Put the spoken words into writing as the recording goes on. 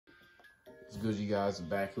It's good, you guys.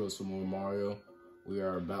 Back here with some more Mario. We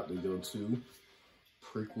are about to go to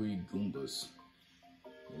Prickly Goombas.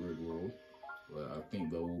 Weird world. But I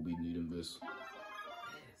think that we'll be needing this.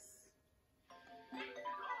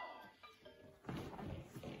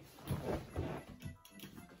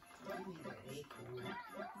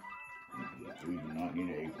 We do not need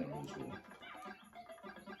an acorn in this one.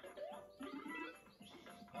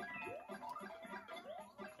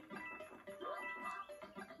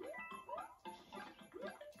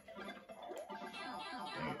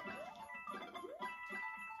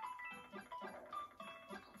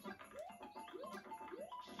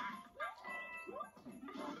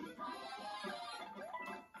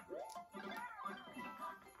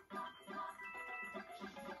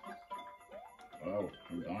 Oh,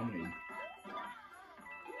 I'm dominating.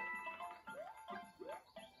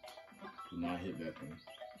 Do not hit that thing.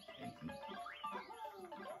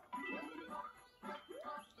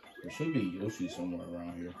 There should be Yoshi somewhere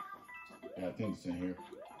around here. Yeah, I think it's in here.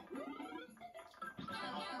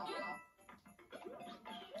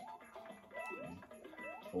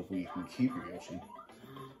 Hopefully you can keep your Yoshi.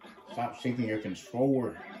 Stop shaking your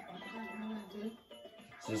controller.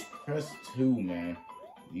 Just press 2, man.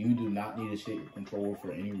 You do not need to shake your controller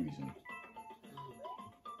for any reason.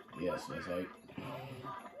 Yes, that's like...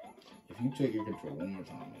 If you check your controller one more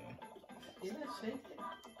time, man. Did I shake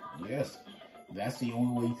it? Yes. That's the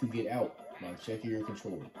only way you can get out. By checking your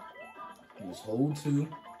controller. You just hold 2.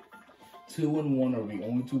 2 and 1 are the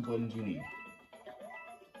only 2 buttons you need.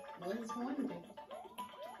 What is 1 do?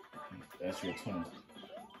 That's your tongue.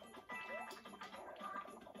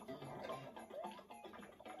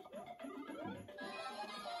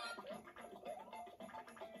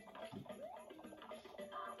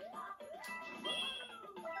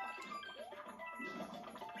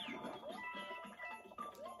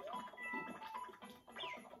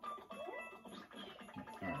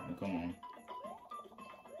 Alright, come on.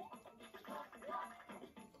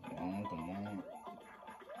 Come on.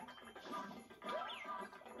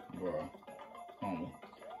 Bruh, come on.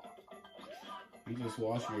 You just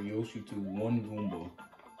lost your Yoshi to 1 Goomba.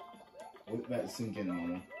 Let that sink in,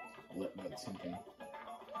 mama. Let that sink in.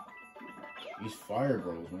 These fire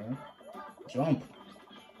bros, man. Jump.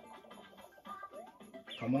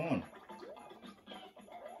 Come on.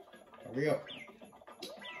 Hurry up.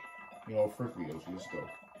 You know, frick me, Yoshi. Let's go.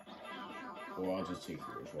 Or I'll just take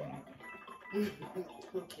yours. Why not?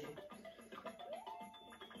 Okay.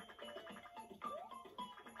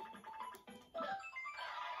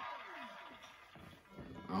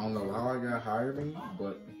 I don't know how I got higher than you,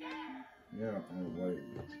 but yeah, like,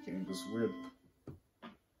 game was weird.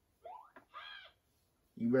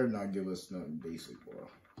 You better not give us nothing basic, bro.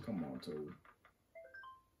 Come on, Toad.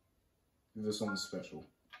 Give us something special.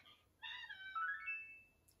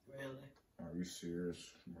 Really? Are you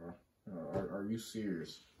serious, bro? Are you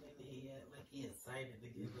serious? Maybe like he excited to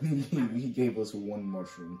give us. He gave us 1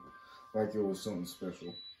 mushroom, like it was something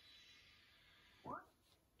special.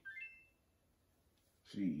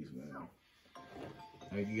 Jeez, man.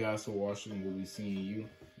 Thank you guys for watching. We'll be seeing you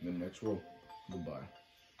in the next row. Goodbye.